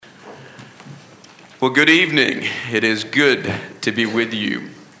Well, good evening. It is good to be with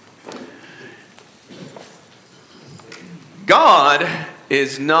you. God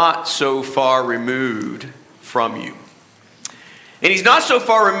is not so far removed from you. And He's not so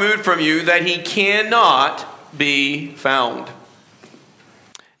far removed from you that He cannot be found.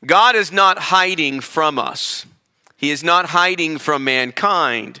 God is not hiding from us. He is not hiding from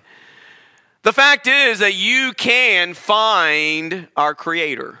mankind. The fact is that you can find our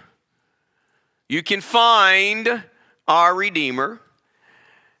Creator. You can find our Redeemer,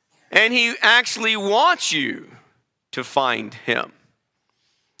 and He actually wants you to find Him.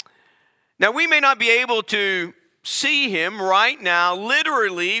 Now, we may not be able to see Him right now,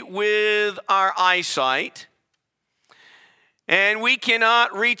 literally with our eyesight, and we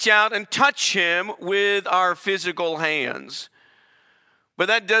cannot reach out and touch Him with our physical hands. But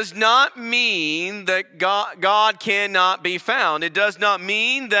that does not mean that God cannot be found. It does not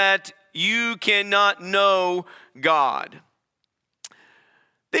mean that you cannot know God.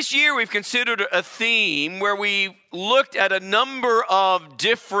 This year we've considered a theme where we looked at a number of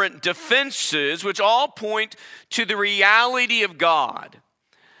different defenses which all point to the reality of God.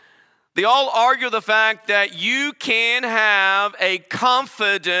 They all argue the fact that you can have a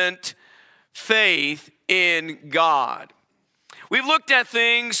confident faith in God. We've looked at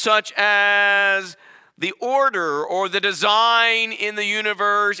things such as the order or the design in the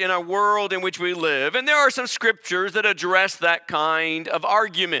universe, in our world in which we live. And there are some scriptures that address that kind of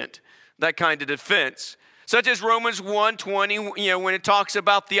argument, that kind of defense. Such as Romans 1:20, when it talks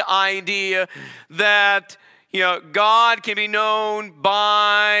about the idea that, God can be known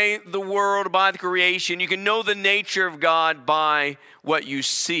by the world, by the creation. You can know the nature of God by what you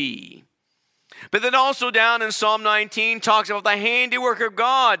see. But then also down in Psalm 19 talks about the handiwork of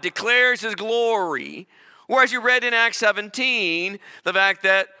God, declares His glory. Whereas you read in Acts 17, the fact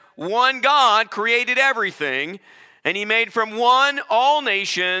that one God created everything, and He made from one all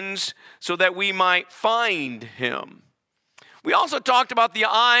nations so that we might find Him. We also talked about the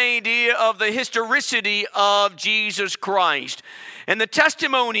idea of the historicity of Jesus Christ and the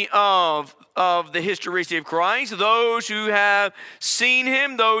testimony of the historicity of Christ, those who have seen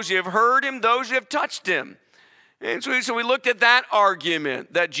Him, those who have heard Him, those who have touched Him. And so we looked at that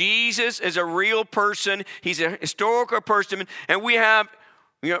argument, that Jesus is a real person, He's a historical person, and we have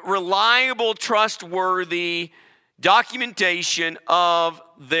reliable, trustworthy documentation of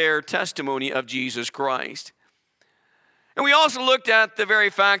their testimony of Jesus Christ. And we also looked at the very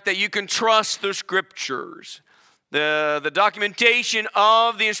fact that you can trust the Scriptures. The documentation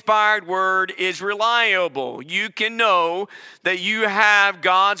of the inspired word is reliable. You can know that you have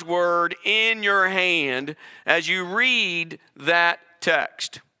God's word in your hand as you read that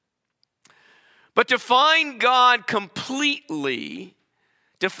text. But to find God completely,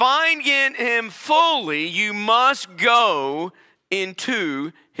 to find Him fully, you must go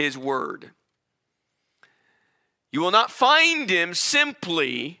into His word. You will not find Him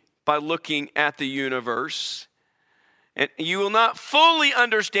simply by looking at the universe. And you will not fully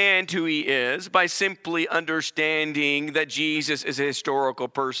understand who He is by simply understanding that Jesus is a historical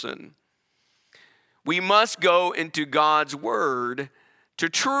person. We must go into God's Word to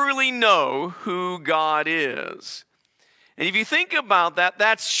truly know who God is. And if you think about that,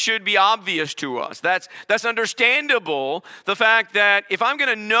 that should be obvious to us. That's understandable, the fact that if I'm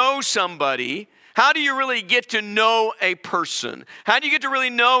going to know somebody, how do you really get to know a person? How do you get to really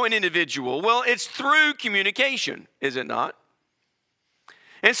know an individual? Well, it's through communication, is it not?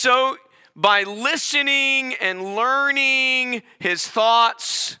 And so, by listening and learning His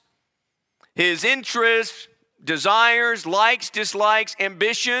thoughts, His interests, desires, likes, dislikes,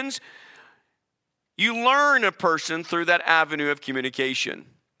 ambitions, you learn a person through that avenue of communication.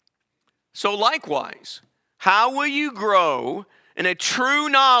 So likewise, how will you grow in a true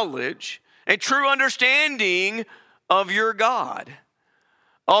knowledge, a true understanding of your God,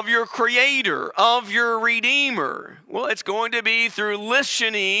 of your Creator, of your Redeemer? Well, it's going to be through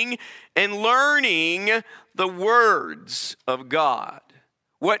listening and learning the words of God.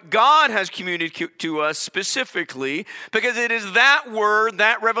 What God has communicated to us specifically, because it is that word,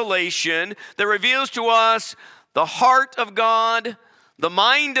 that revelation, that reveals to us the heart of God, the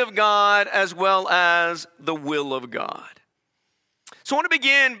mind of God, as well as the will of God. So I want to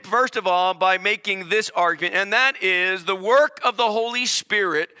begin, first of all, by making this argument, and that is the work of the Holy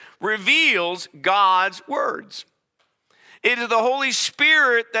Spirit reveals God's words. It is the Holy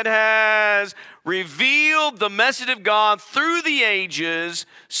Spirit that has revealed the message of God through the ages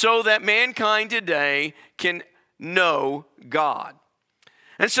so that mankind today can know God.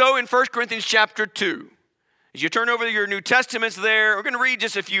 And so in 1 Corinthians chapter 2, As you turn over your New Testaments there, we're going to read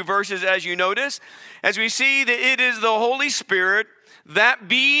just a few verses as you notice, as we see that it is the Holy Spirit, that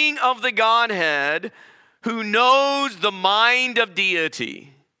being of the Godhead, who knows the mind of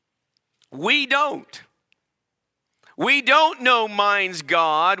deity. We don't. We don't know minds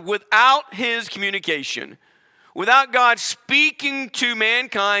God without his communication. Without God speaking to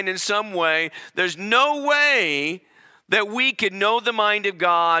mankind in some way, there's no way that we could know the mind of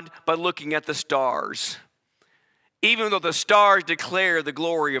God by looking at the stars, even though the stars declare the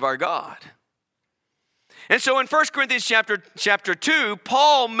glory of our God. And so in 1 Corinthians chapter 2,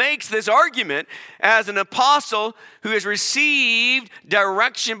 Paul makes this argument as an apostle who has received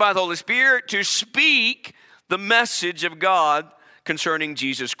direction by the Holy Spirit to speak the message of God concerning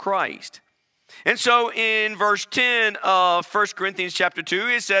Jesus Christ. And so in verse 10 of 1 Corinthians chapter 2,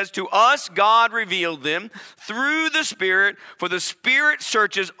 it says, "To us God revealed them through the Spirit, for the Spirit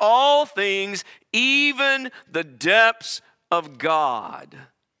searches all things, even the depths of God."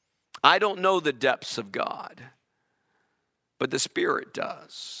 I don't know the depths of God, but the Spirit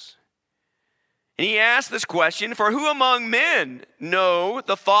does. And he asked this question, "For who among men know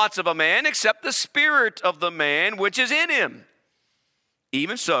the thoughts of a man except the spirit of the man which is in him?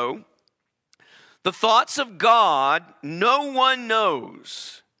 Even so, the thoughts of God no one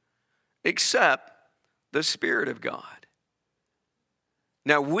knows except the Spirit of God."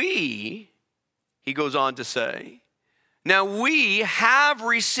 Now he goes on to say, "Now we have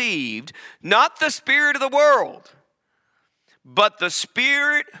received not the spirit of the world, but the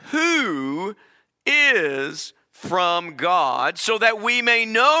Spirit who is from God, so that we may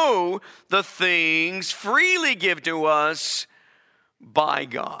know the things freely given to us by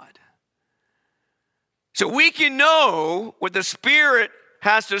God." So we can know what the Spirit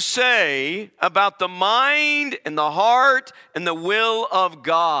has to say about the mind and the heart and the will of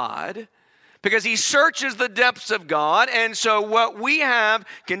God, because he searches the depths of God. And so what we have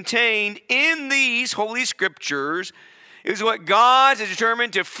contained in these Holy Scriptures is what God has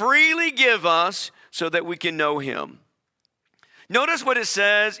determined to freely give us so that we can know him. Notice what it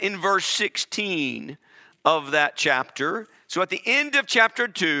says in verse 16 of that chapter. So at the end of chapter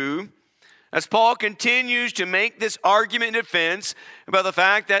 2, as Paul continues to make this argument in defense about the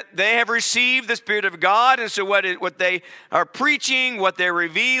fact that they have received the Spirit of God, and so what they are preaching, what they're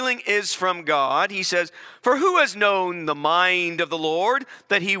revealing is from God, he says, "For who has known the mind of the Lord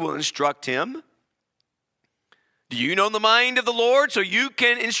that he will instruct him?" Do you know the mind of the Lord so you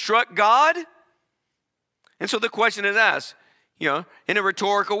can instruct God? And so the question is asked, in a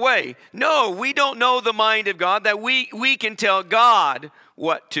rhetorical way. No, we don't know the mind of God that we can tell God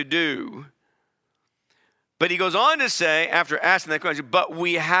what to do. But he goes on to say, after asking that question, "But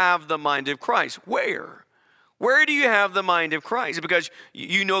we have the mind of Christ." Where? Where do you have the mind of Christ? Because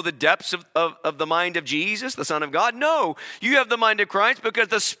you know the depths of the mind of Jesus, the Son of God? No, you have the mind of Christ because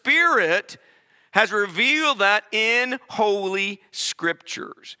the Spirit has revealed that in Holy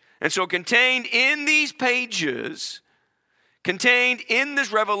Scriptures. And so contained in these pages, contained in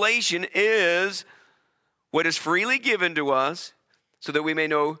this revelation is what is freely given to us so that we may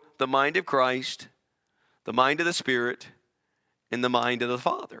know the mind of Christ, the mind of the Spirit, and the mind of the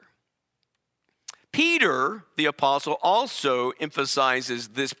Father. Peter, the apostle, also emphasizes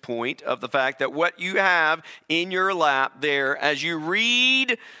this point of the fact that what you have in your lap there as you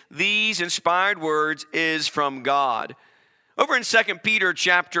read these inspired words is from God. Over in 2 Peter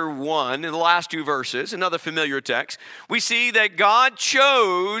chapter 1, in the last two verses, another familiar text, we see that God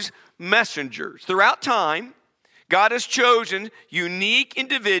chose messengers. Throughout time, God has chosen unique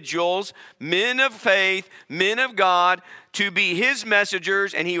individuals, men of faith, men of God, to be his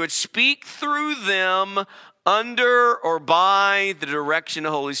messengers, and he would speak through them under or by the direction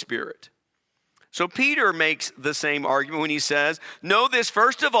of the Holy Spirit. So Peter makes the same argument when he says, "Know this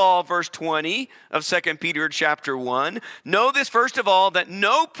first of all," verse 20 of 2 Peter chapter 1, "Know this first of all, that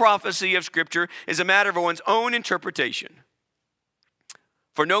no prophecy of Scripture is a matter of one's own interpretation.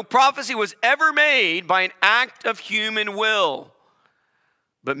 For no prophecy was ever made by an act of human will,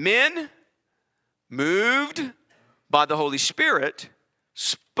 but men, moved by the Holy Spirit,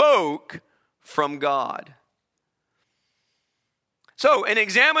 spoke from God." So an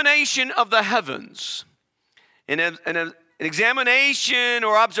examination of the heavens, an examination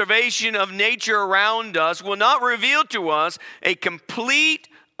or observation of nature around us will not reveal to us a complete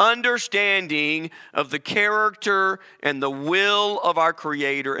understanding of the character and the will of our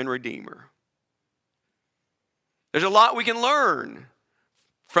Creator and Redeemer. There's a lot we can learn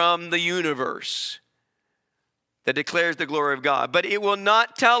from the universe. that declares the glory of God. But it will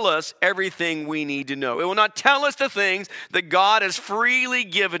not tell us everything we need to know. It will not tell us the things that God has freely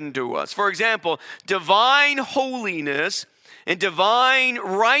given to us. For example, divine holiness and divine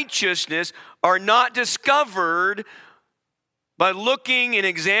righteousness are not discovered by looking and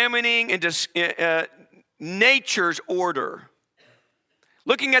examining into nature's order.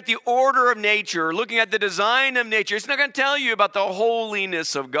 Looking at the order of nature, looking at the design of nature, it's not going to tell you about the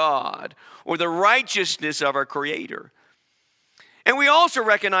holiness of God or the righteousness of our Creator. And we also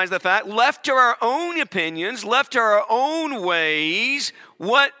recognize the fact, left to our own opinions, left to our own ways,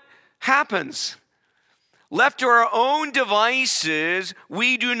 what happens? Left to our own devices,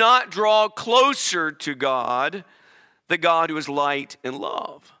 we do not draw closer to God, the God who is light and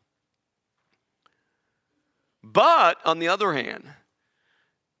love. But, on the other hand,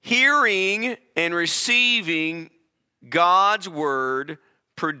 hearing and receiving God's word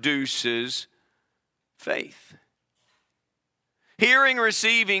produces faith. Hearing and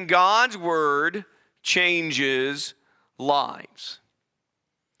receiving God's word changes lives.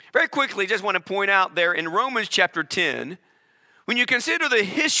 Very quickly, just want to point out there in Romans chapter 10, when you consider the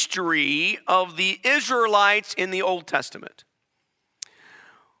history of the Israelites in the Old Testament,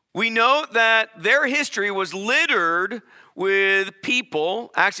 we know that their history was littered with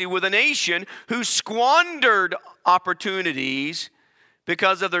people, actually with a nation, who squandered opportunities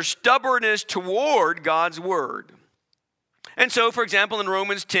because of their stubbornness toward God's word. And so, for example, in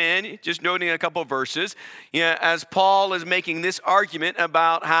Romans 10, just noting a couple of verses, as Paul is making this argument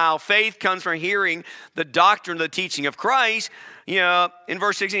about how faith comes from hearing the doctrine, the teaching of Christ, in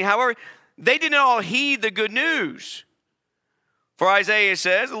verse 16, however, they did not all heed the good news. For Isaiah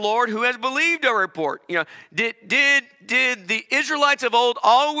says, the Lord who has believed our report. Did the Israelites of old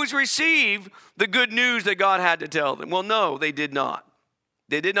always receive the good news that God had to tell them? Well, no, they did not.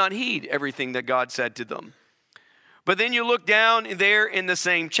 They did not heed everything that God said to them. But then you look down there in the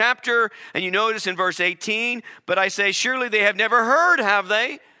same chapter, and you notice in verse 18, but I say, surely they have never heard, have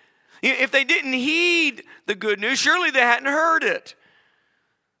they? If they didn't heed the good news, surely they hadn't heard it.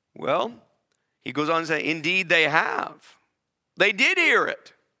 Well, he goes on to say, indeed they have. They did hear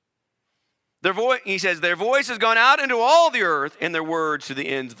it. He says, their voice has gone out into all the earth, and their words to the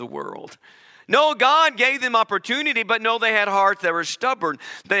ends of the world. No, God gave them opportunity, but no, they had hearts that were stubborn.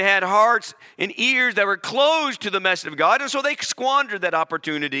 They had hearts and ears that were closed to the message of God, and so they squandered that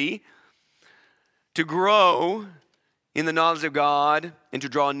opportunity to grow in the knowledge of God and to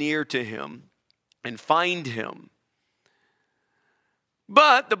draw near to Him and find Him.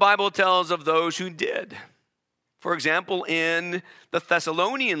 But the Bible tells of those who did. For example, in the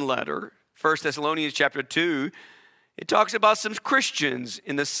Thessalonian letter, 1 Thessalonians chapter 2, it talks about some Christians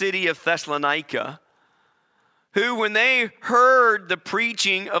in the city of Thessalonica who, when they heard the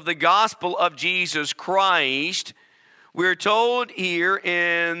preaching of the gospel of Jesus Christ, we're told here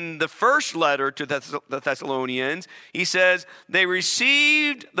in the first letter to the Thessalonians, he says, they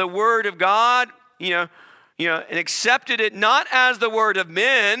received the word of God, and accepted it not as the word of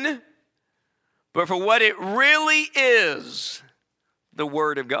men, but for what it really is, the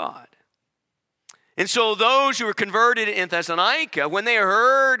word of God. And so those who were converted in Thessalonica, when they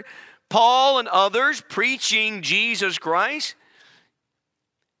heard Paul and others preaching Jesus Christ,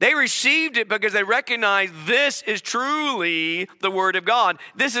 they received it because they recognized this is truly the word of God.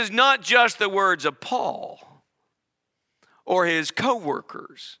 This is not just the words of Paul or his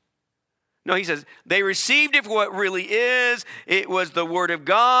co-workers. No, he says, they received it for what it really is. It was the word of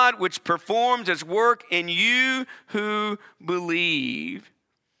God which performs its work in you who believe.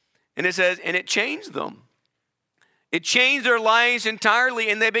 And it says, and it changed them. It changed their lives entirely,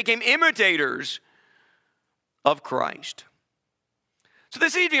 and they became imitators of Christ. So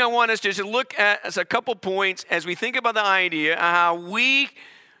this evening I want us to look at a couple points as we think about the idea of how we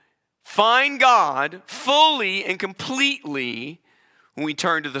find God fully and completely when we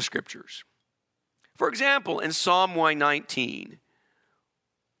turn to the Scriptures. For example, in Psalm 119,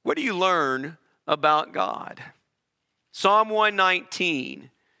 what do you learn about God? Psalm 119,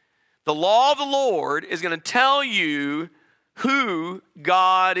 the law of the Lord is going to tell you who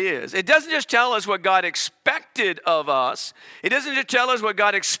God is. It doesn't just tell us what God expected of us. It doesn't just tell us what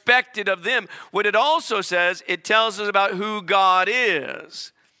God expected of them. What it also says, it tells us about who God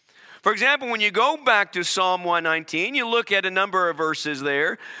is. For example, when you go back to Psalm 119, you look at a number of verses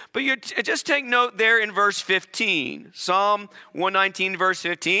there, but you just take note there in verse 15. Psalm 119, verse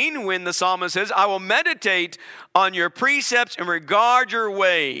 15, when the psalmist says, I will meditate on your precepts and regard your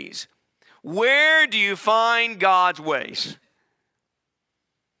ways. Where do you find God's ways?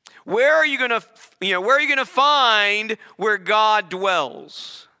 Where are you going to find where God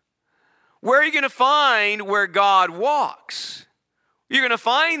dwells? Where are you going to find where God walks? You're going to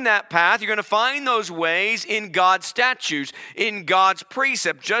find that path. You're going to find those ways in God's statutes, in God's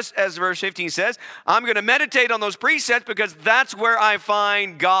precepts. Just as verse 15 says, I'm going to meditate on those precepts because that's where I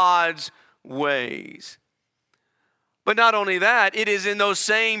find God's ways. But not only that, it is in those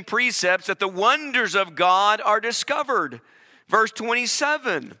same precepts that the wonders of God are discovered. Verse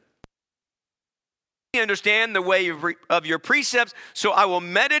 27. Understand the way of your precepts, so I will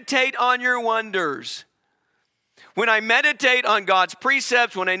meditate on your wonders. When I meditate on God's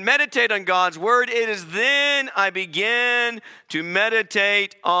precepts, when I meditate on God's word, it is then I begin to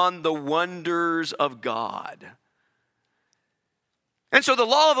meditate on the wonders of God. And so the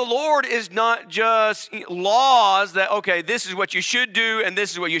law of the Lord is not just laws that, okay, this is what you should do and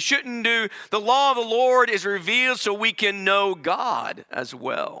this is what you shouldn't do. The law of the Lord is revealed so we can know God as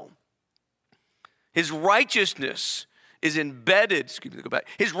well. His righteousness is embedded,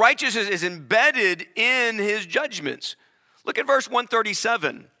 His righteousness is embedded in his judgments. Look at verse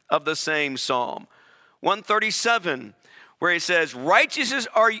 137 of the same Psalm. 137, where it says, righteous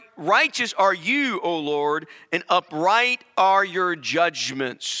are you, O Lord, and upright are your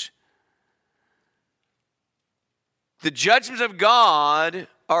judgments. The judgments of God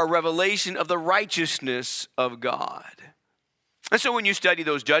are a revelation of the righteousness of God. And so when you study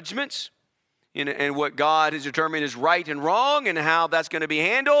those judgments, and what God has determined is right and wrong and how that's going to be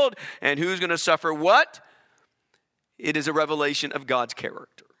handled and who's going to suffer what, it is a revelation of God's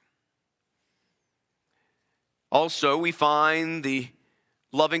character. Also, we find the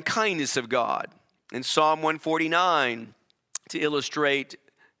loving kindness of God. In Psalm 149, to illustrate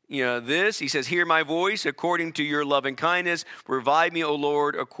this, he says, hear my voice according to your loving kindness. Revive me, O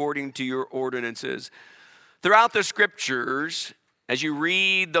Lord, according to your ordinances. Throughout the scriptures, as you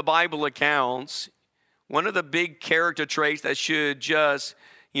read the Bible accounts, one of the big character traits that should just,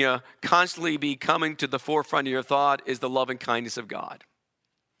 constantly be coming to the forefront of your thought is the loving kindness of God.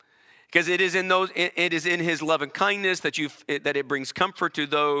 Because it is in his loving kindness that it brings comfort to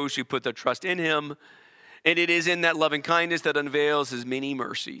those who put their trust in him. And it is in that loving kindness that unveils his many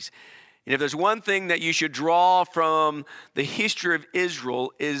mercies. And if there's one thing that you should draw from the history of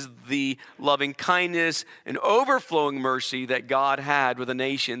Israel is the loving kindness and overflowing mercy that God had with a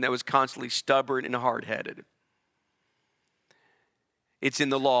nation that was constantly stubborn and hard-headed. It's in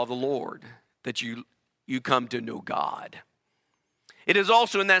the law of the Lord that you come to know God. It is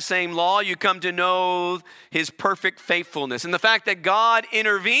also in that same law you come to know his perfect faithfulness and the fact that God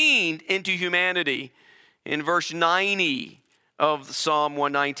intervened into humanity. In verse 90 of Psalm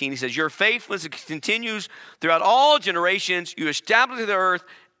 119, he says, your faithfulness continues throughout all generations. You establish the earth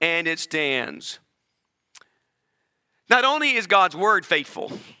and it stands. Not only is God's word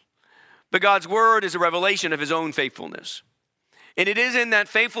faithful, but God's word is a revelation of his own faithfulness. And it is in that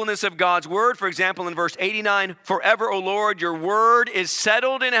faithfulness of God's word, for example, in verse 89, forever, O Lord, your word is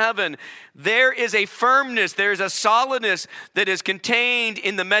settled in heaven. There is a firmness, there is a solidness that is contained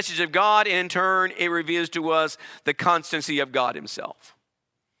in the message of God, and in turn, it reveals to us the constancy of God himself.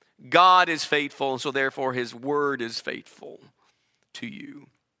 God is faithful, and so therefore his word is faithful to you.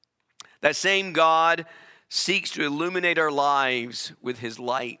 That same God seeks to illuminate our lives with his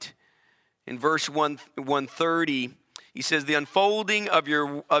light. In verse 130, he says, the unfolding of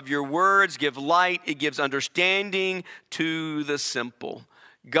your words give light. It gives understanding to the simple.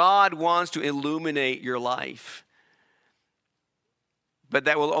 God wants to illuminate your life. But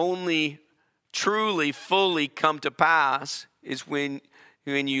that will only truly, fully come to pass is when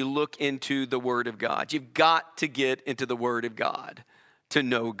you look into the Word of God. You've got to get into the Word of God to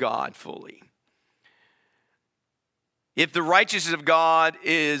know God fully. If the righteousness of God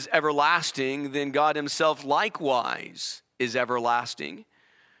is everlasting, then God himself likewise is everlasting.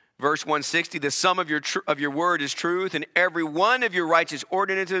 Verse 160, the sum of your word is truth, and every one of your righteous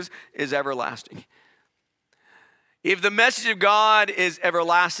ordinances is everlasting. If the message of God is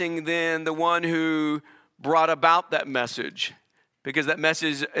everlasting, then the one who brought about that message, because that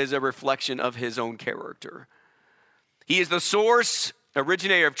message is a reflection of his own character. He is the source,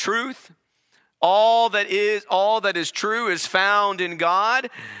 originator of truth. All that is true is found in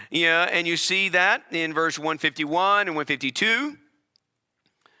God. And you see that in verse 151 and 152.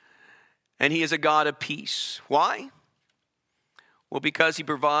 And he is a God of peace. Why? Well, because he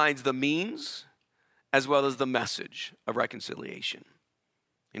provides the means as well as the message of reconciliation.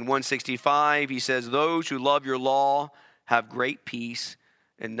 In 165, he says, those who love your law have great peace,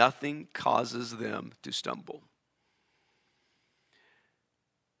 and nothing causes them to stumble.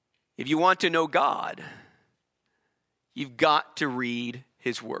 If you want to know God, you've got to read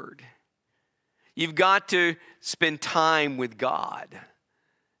his word. You've got to spend time with God.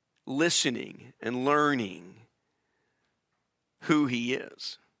 listening and learning who he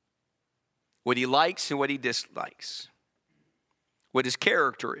is, what he likes and what he dislikes, what his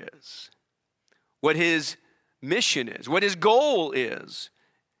character is, what his mission is, what his goal is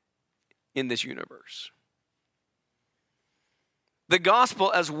in this universe. The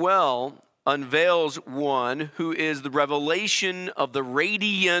gospel as well unveils one who is the revelation of the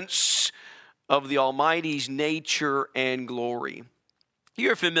radiance of the Almighty's nature and glory.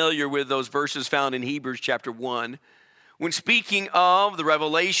 You're familiar with those verses found in Hebrews chapter 1. When speaking of the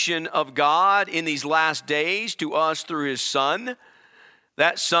revelation of God in these last days to us through his Son,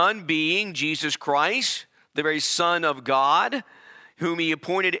 that Son being Jesus Christ, the very Son of God, whom he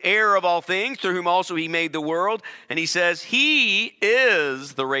appointed heir of all things, through whom also he made the world. And he says, he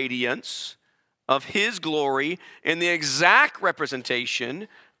is the radiance of his glory and the exact representation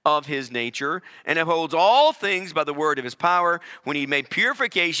of his nature, and upholds all things by the word of his power. When he made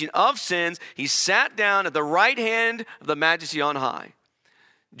purification of sins, he sat down at the right hand of the Majesty on high.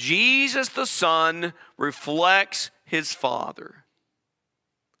 Jesus the Son reflects his Father.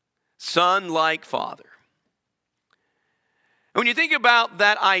 Son like Father. When you think about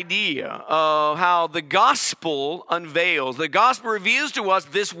that idea of how the gospel unveils, the gospel reveals to us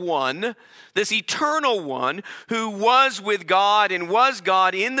this one, this eternal one who was with God and was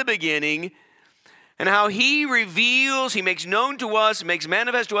God in the beginning, and how he reveals, he makes known to us, makes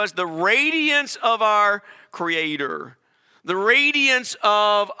manifest to us the radiance of our Creator, the radiance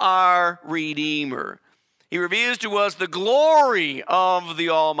of our Redeemer. He reveals to us the glory of the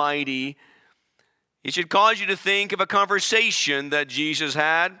Almighty. It should cause you to think of a conversation that Jesus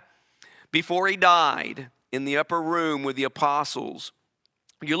had before he died in the upper room with the apostles.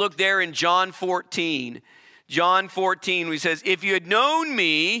 You look there in John 14. John 14, where he says, if you had known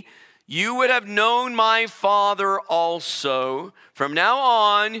me, you would have known my Father also. From now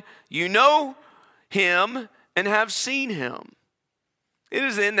on, you know him and have seen him. It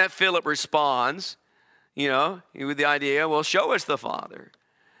is then that Philip responds, with the idea, well, show us the Father.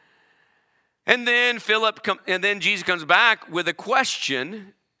 And then Jesus comes back with a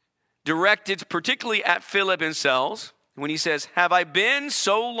question directed particularly at Philip himself when he says, have I been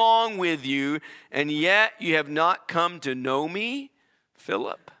so long with you and yet you have not come to know me,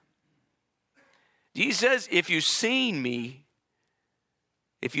 Philip? Jesus says, if you've seen me,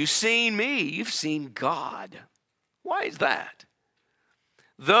 you've seen God. Why is that?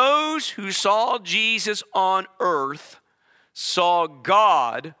 Those who saw Jesus on earth saw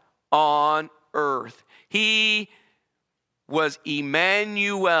God on earth. He was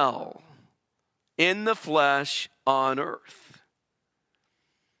Emmanuel in the flesh on earth.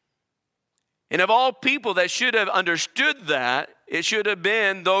 And of all people that should have understood that, it should have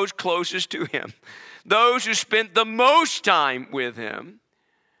been those closest to him, those who spent the most time with him.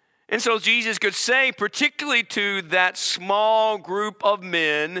 And so Jesus could say, particularly to that small group of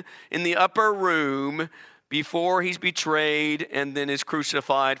men in the upper room, before he's betrayed and then is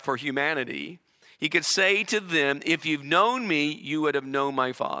crucified for humanity, he could say to them, if you've known me, you would have known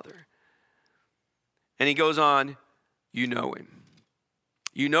my Father. And he goes on, you know him.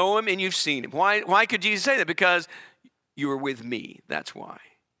 You know him and you've seen him. Why could Jesus say that? Because you were with me. That's why.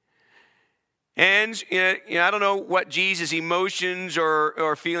 And I don't know what Jesus' emotions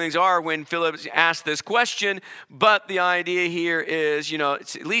or feelings are when Philip asked this question, but the idea here is,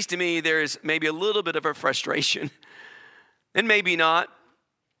 it's, at least to me, there's maybe a little bit of a frustration, and maybe not.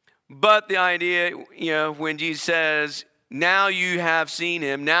 But the idea, when Jesus says, now you have seen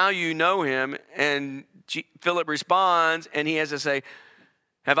him, now you know him, and Philip responds, and he has to say,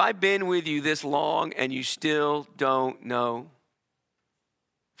 have I been with you this long and you still don't know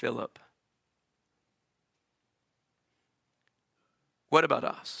Philip? What about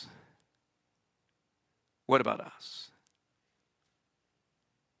us? What about us?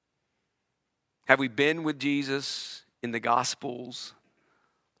 Have we been with Jesus in the Gospels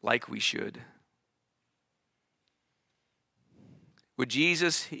like we should? Would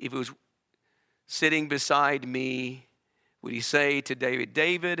Jesus, if he was sitting beside me, would he say to David,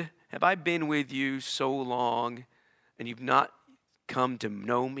 David, have I been with you so long and you've not come to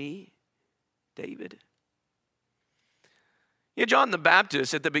know me, David? John the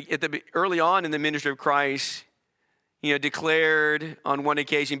Baptist, early on in the ministry of Christ, declared on one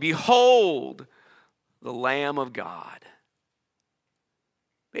occasion, behold, the Lamb of God.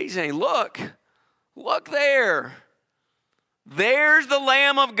 He's saying, look there. There's the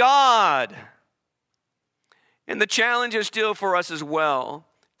Lamb of God. And the challenge is still for us as well,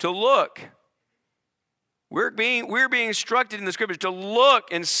 to look. We're being instructed in the Scriptures to look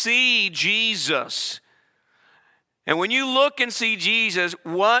and see Jesus. And when you look and see Jesus,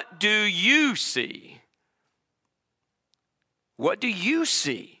 what do you see? What do you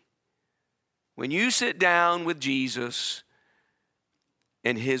see when you sit down with Jesus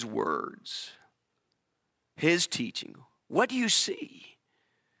and his words, his teaching? What do you see?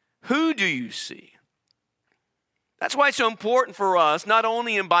 Who do you see? That's why it's so important for us, not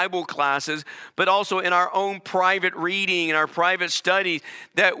only in Bible classes, but also in our own private reading and our private studies,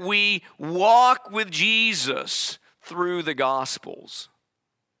 that we walk with Jesus through the Gospels.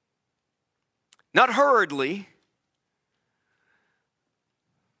 Not hurriedly,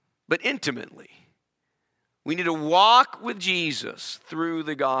 but intimately. We need to walk with Jesus through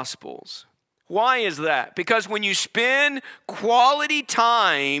the Gospels. Why is that? Because when you spend quality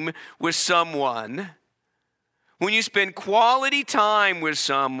time with someone,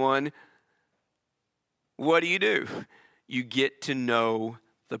 what do? You get to know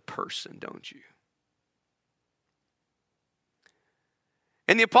the person, don't you?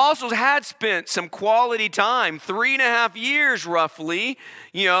 And the apostles had spent some quality time, 3.5 years roughly,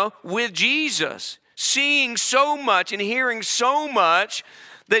 with Jesus, seeing so much and hearing so much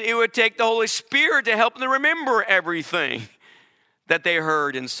that it would take the Holy Spirit to help them remember everything that they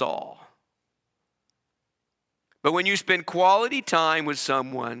heard and saw. But when you spend quality time with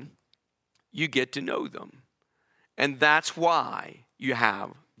someone, you get to know them. And that's why you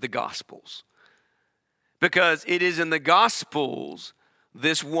have the Gospels. Because it is in the Gospels,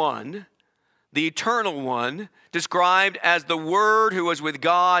 this one, the eternal one, described as the Word who was with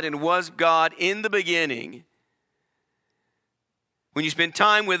God and was God in the beginning. When you spend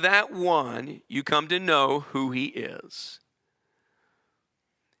time with that one, you come to know who he is.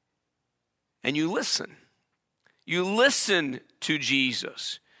 And you listen. You listen to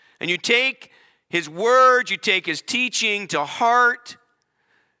Jesus. And you take his words, you take his teaching to heart,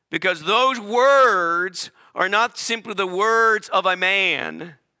 because those words are not simply the words of a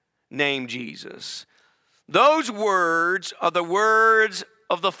man named Jesus. Those words are the words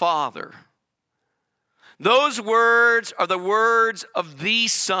of the Father. Those words are the words of the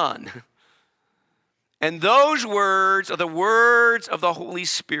Son. And those words are the words of the Holy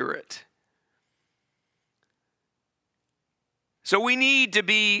Spirit. So we need to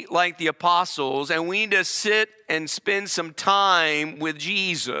be like the apostles, and we need to sit and spend some time with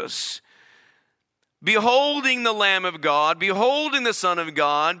Jesus, beholding the Lamb of God, beholding the Son of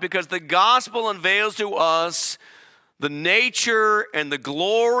God, because the gospel unveils to us the nature and the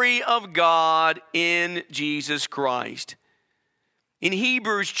glory of God in Jesus Christ. In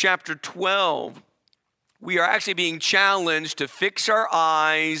Hebrews chapter 12, we are actually being challenged to fix our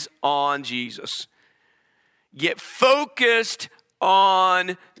eyes on Jesus. Get focused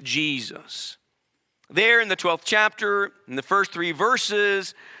on Jesus. There in the 12th chapter, in the first 3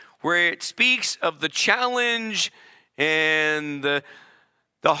 verses, where it speaks of the challenge and the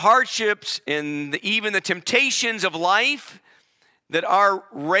hardships and even the temptations of life, that our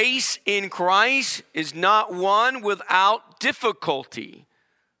race in Christ is not one without difficulty,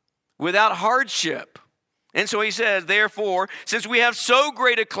 without hardship. And so he says, therefore, since we have so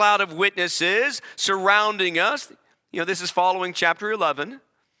great a cloud of witnesses surrounding us, this is following chapter 11,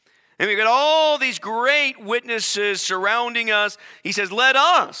 and we've got all these great witnesses surrounding us. He says, let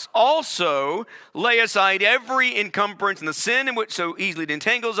us also lay aside every encumbrance and the sin in which so easily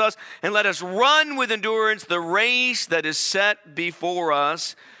entangles us, and let us run with endurance the race that is set before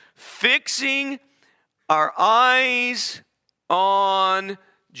us, fixing our eyes on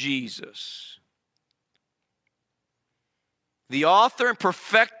Jesus, the author and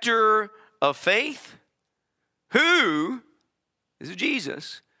perfecter of faith. Who? This is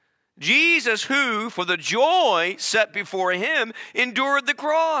Jesus. Jesus who, for the joy set before him, endured the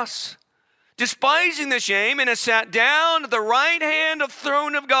cross, despising the shame, and has sat down at the right hand of the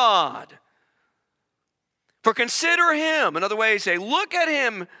throne of God. For consider him. Another way to say, look at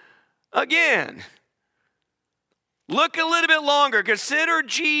him again. Look a little bit longer. Consider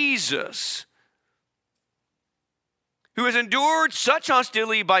Jesus, who has endured such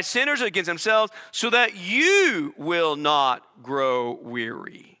hostility by sinners against themselves, so that you will not grow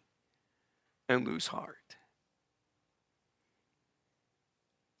weary and lose heart.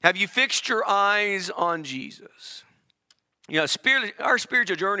 Have you fixed your eyes on Jesus? Our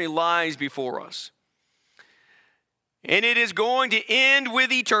spiritual journey lies before us. And it is going to end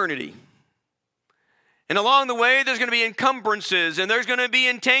with eternity. And along the way, there's going to be encumbrances, and there's going to be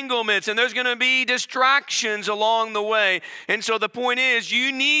entanglements, and there's going to be distractions along the way. And so the point is,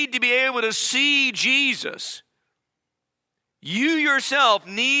 you need to be able to see Jesus. You yourself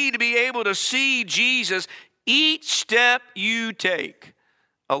need to be able to see Jesus each step you take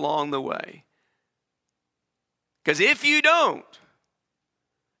along the way. Because if you don't,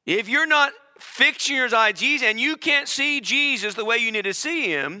 if you're not fixing your eyes on Jesus and you can't see Jesus the way you need to see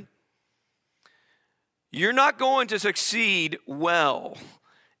him, you're not going to succeed well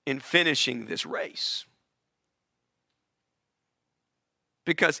in finishing this race.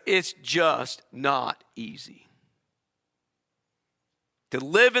 Because it's just not easy to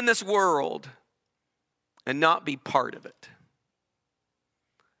live in this world and not be part of it.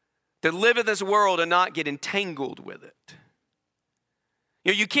 To live in this world and not get entangled with it.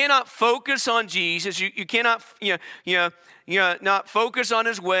 You cannot focus on Jesus. You cannot not focus on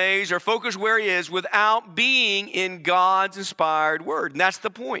his ways or focus where he is without being in God's inspired word. And that's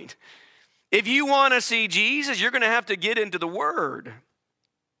the point. If you want to see Jesus, you're going to have to get into the word.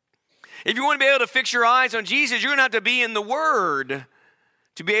 If you want to be able to fix your eyes on Jesus, you're going to have to be in the word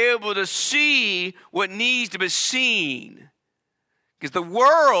to be able to see what needs to be seen. Because the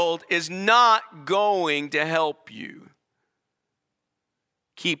world is not going to help you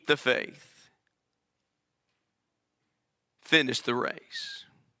keep the faith. Finish the race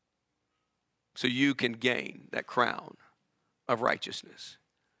so you can gain that crown of righteousness.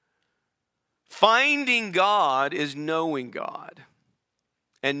 Finding God is knowing God.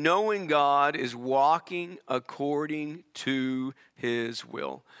 And knowing God is walking according to his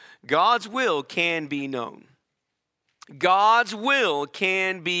will. God's will can be known. God's will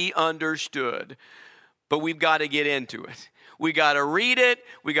can be understood. But we've got to get into it. We got to read it.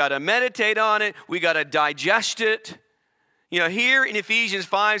 We got to meditate on it. We got to digest it. Here in Ephesians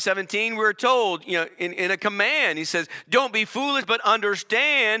 5:17, we're told, in a command, he says, don't be foolish, but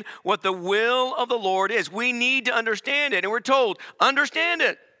understand what the will of the Lord is. We need to understand it. And we're told, understand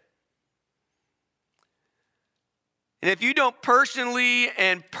it. And if you don't personally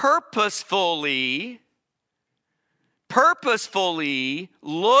and purposefully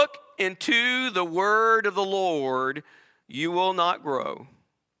look into the word of the Lord, you will not grow.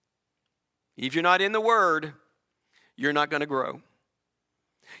 If you're not in the word, you're not going to grow.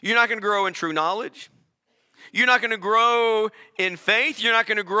 You're not going to grow in true knowledge. You're not going to grow in faith. You're not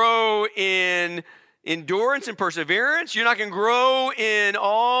going to grow in endurance and perseverance. You're not going to grow in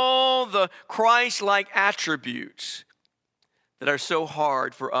all the Christ-like attributes that are so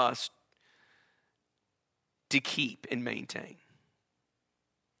hard for us to keep and maintain.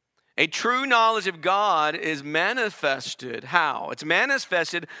 A true knowledge of God is manifested. How? It's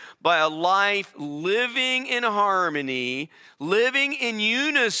manifested by a life living in harmony, living in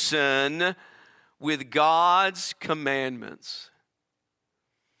unison with God's commandments.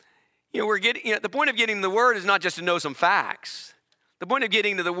 The point of getting to the Word is not just to know some facts. The point of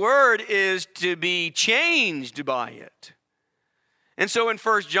getting to the Word is to be changed by it. And so in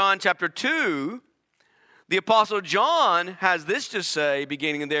 1 John chapter 2, the Apostle John has this to say,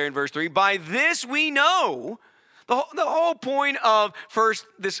 beginning there in verse 3, by this we know. The whole point of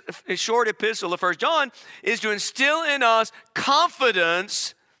this short epistle of 1 John is to instill in us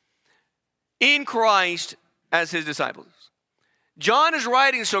confidence in Christ as his disciples. John is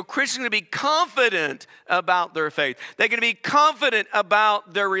writing so Christians can be confident about their faith. They can be confident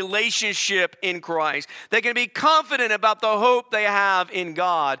about their relationship in Christ. They can be confident about the hope they have in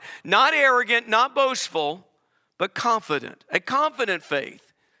God. Not arrogant, not boastful, but confident. A confident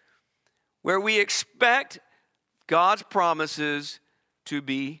faith where we expect God's promises to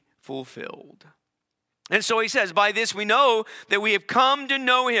be fulfilled. And so he says, by this we know that we have come to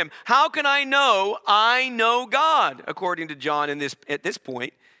know him. How can I know God? According to John at this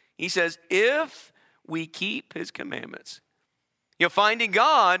point, he says, if we keep his commandments. Finding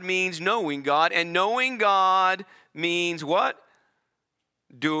God means knowing God, and knowing God means what?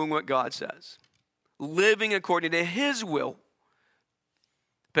 Doing what God says. Living according to his will.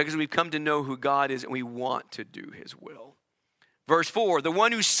 Because we've come to know who God is and we want to do his will. Verse 4, the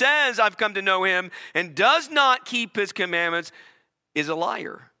one who says, I've come to know him and does not keep his commandments is a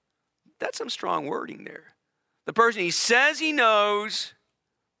liar. That's some strong wording there. The person he says he knows,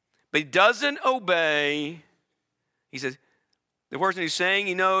 but he doesn't obey. He says, the person who's saying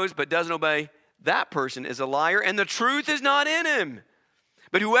he knows but doesn't obey, that person is a liar and the truth is not in him.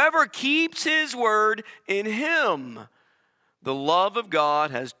 But whoever keeps his word, in him, the love of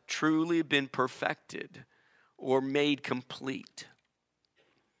God has truly been perfected or made complete.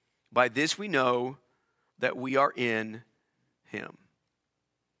 By this we know that we are in him.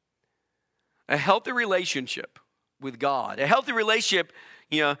 A healthy relationship with God, a healthy relationship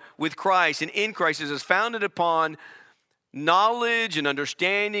with Christ and in Christ is founded upon knowledge and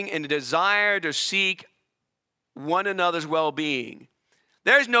understanding and a desire to seek one another's well-being.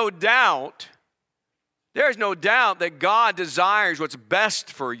 There's no doubt that God desires what's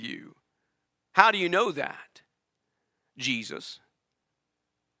best for you. How do you know that? Jesus.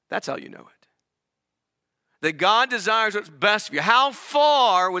 That's how you know it. That God desires what's best for you. How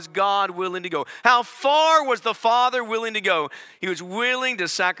far was God willing to go? How far was the Father willing to go? He was willing to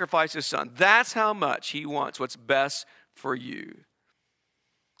sacrifice his Son. That's how much he wants what's best for you.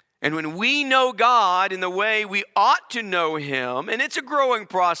 And when we know God in the way we ought to know him, and it's a growing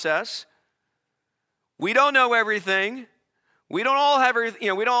process, we don't know everything. We don't all have everything,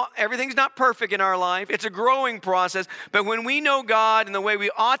 everything's not perfect in our life. It's a growing process. But when we know God in the way we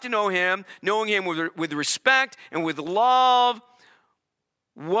ought to know him, knowing him with respect and with love,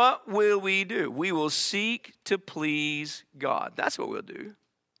 what will we do? We will seek to please God. That's what we'll do.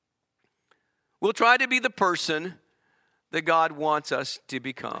 We'll try to be the person that God wants us to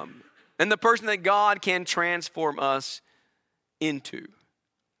become, and the person that God can transform us into.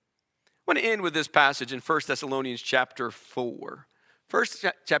 I want to end with this passage in 1 Thessalonians chapter 4. 1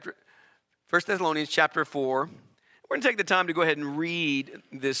 Thessalonians chapter 4. We're going to take the time to go ahead and read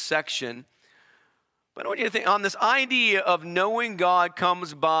this section. But I want you to think on this idea of knowing God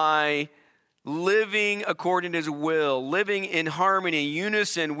comes by living according to his will, living in harmony,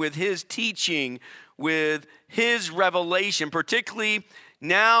 unison with his teaching, with his revelation, particularly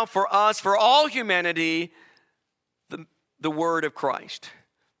now for us, for all humanity, the word of Christ.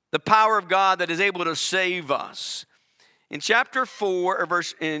 The power of God that is able to save us. In chapter 4,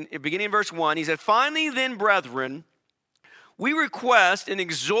 beginning in verse 1, he said, "Finally then, brethren, we request and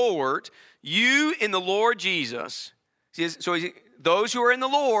exhort you in the Lord Jesus." Those who are in the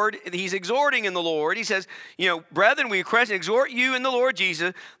Lord, he's exhorting in the Lord. He says, brethren, we request and exhort you in the Lord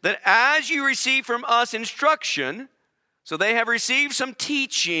Jesus, that as you receive from us instruction, so they have received some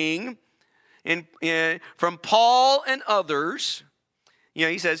teaching from Paul and others.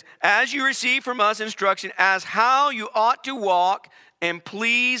 He says, as you receive from us instruction as how you ought to walk and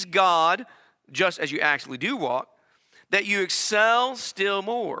please God, just as you actually do walk, that you excel still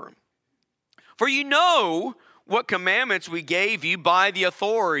more. For you know what commandments we gave you by the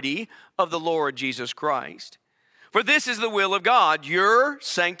authority of the Lord Jesus Christ. For this is the will of God, your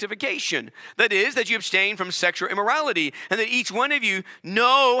sanctification. That is, that you abstain from sexual immorality, and that each one of you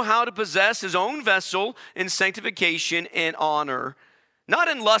know how to possess his own vessel in sanctification and honor, not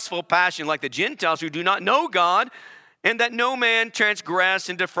in lustful passion like the Gentiles who do not know God, and that no man transgress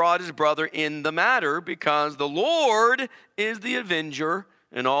and defraud his brother in the matter, because the Lord is the avenger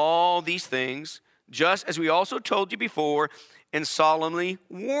in all these things, just as we also told you before and solemnly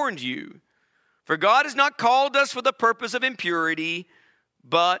warned you. For God has not called us for the purpose of impurity,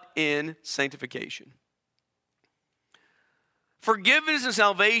 but in sanctification. Forgiveness and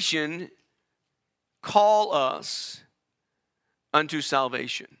salvation call us unto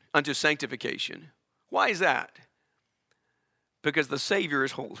salvation, unto sanctification. Why is that? Because the Savior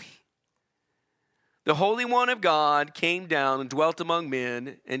is holy. The Holy One of God came down and dwelt among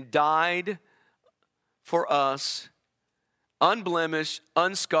men and died for us, unblemished,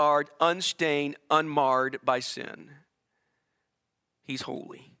 unscarred, unstained, unmarred by sin. He's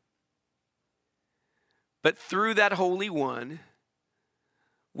holy. But through that Holy One,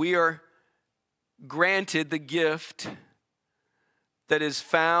 we are granted the gift that is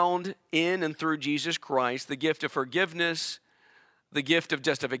found in and through Jesus Christ, the gift of forgiveness, the gift of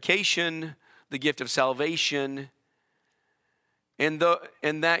justification, the gift of salvation. And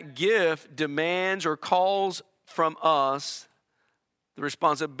that gift demands or calls from us the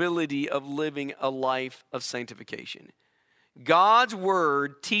responsibility of living a life of sanctification. God's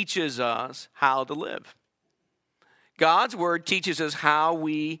word teaches us how to live. God's word teaches us how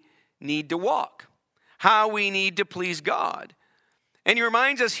we need to walk, how we need to please God. And he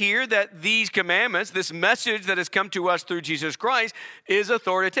reminds us here that these commandments, this message that has come to us through Jesus Christ, is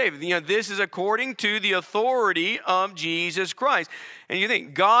authoritative. This is according to the authority of Jesus Christ. And you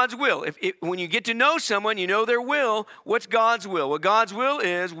think, God's will. When you get to know someone, you know their will. What's God's will? Well, God's will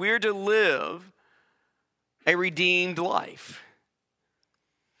is we're to live a redeemed life.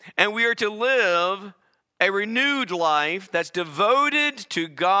 And we are to live a renewed life that's devoted to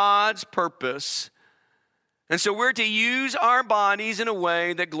God's purpose. And so we're to use our bodies in a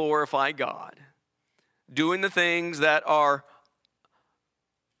way that glorify God, doing the things that are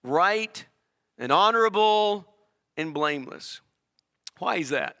right and honorable and blameless. Why is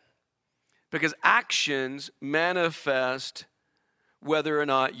that? Because actions manifest whether or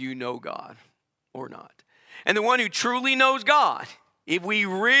not you know God or not. And the one who truly knows God, if we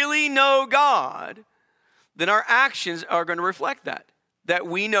really know God, then our actions are going to reflect that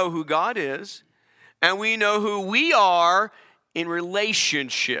we know who God is, and we know who we are in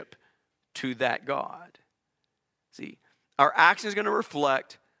relationship to that God. See, our action is going to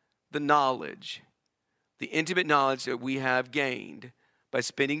reflect the knowledge the intimate knowledge that we have gained by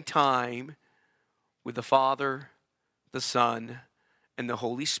spending time with the Father, the Son, and the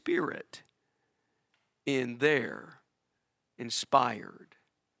Holy Spirit in their inspired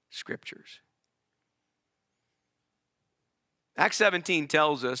scriptures. Acts 17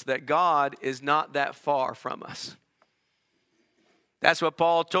 tells us that God is not that far from us. That's what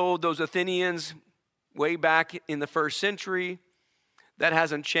Paul told those Athenians way back in the first century. That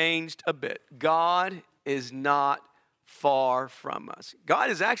hasn't changed a bit. God is not far from us. God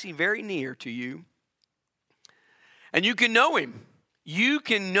is actually very near to you. And you can know him. You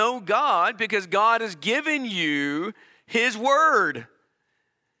can know God because God has given you his word.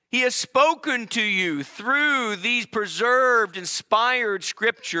 He has spoken to you through these preserved, inspired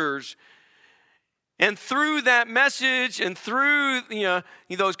scriptures. And through that message and through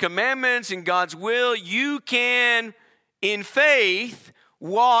those commandments and God's will, you can, in faith,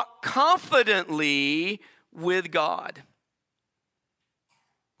 walk confidently with God.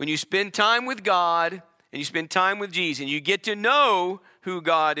 When you spend time with God and you spend time with Jesus and you get to know who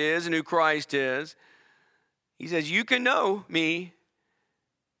God is and who Christ is, he says, you can know me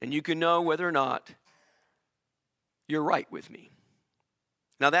and you can know whether or not you're right with me.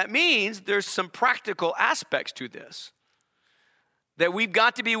 Now that means there's some practical aspects to this. That we've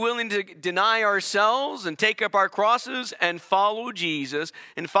got to be willing to deny ourselves and take up our crosses and follow Jesus.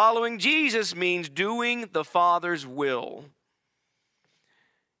 And following Jesus means doing the Father's will.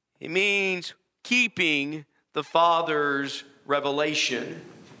 It means keeping the Father's revelation.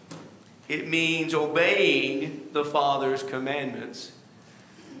 It means obeying the Father's commandments.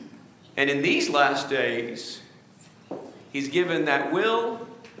 And in these last days, he's given that will,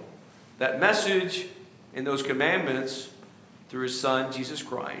 that message, and those commandments through his Son, Jesus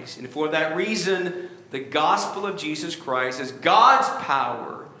Christ. And for that reason, the gospel of Jesus Christ is God's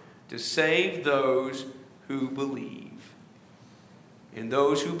power to save those who believe. And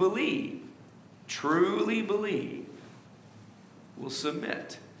those who believe, truly believe, will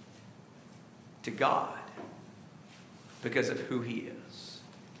submit to God because of who he is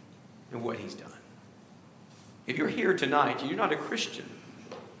and what he's done. If you're here tonight and you're not a Christian,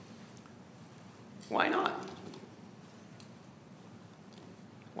 why not?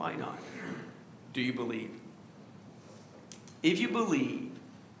 Why not? Do you believe? If you believe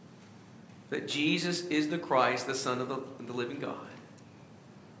that Jesus is the Christ, the Son of the living God,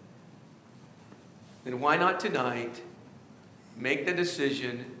 then why not tonight make the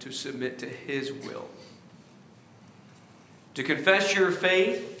decision to submit to his will? To confess your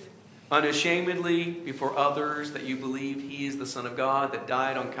faith unashamedly before others that you believe he is the Son of God that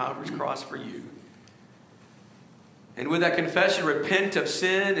died on Calvary's cross for you. And with that confession, repent of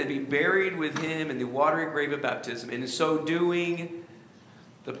sin and be buried with him in the watery grave of baptism. And in so doing,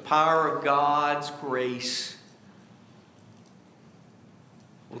 the power of God's grace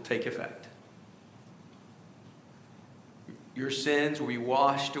will take effect. Your sins will be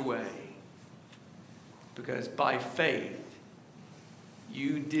washed away because by faith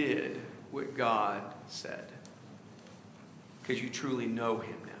you did what God said, because you truly know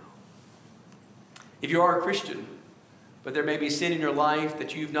him now. If you are a Christian, but there may be sin in your life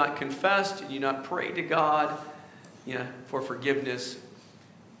that you've not confessed and you've not prayed to God for forgiveness,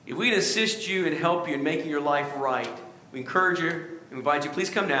 if we can assist you and help you in making your life right, we encourage you and invite you,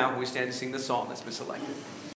 please come now when we stand to sing the song that's been selected.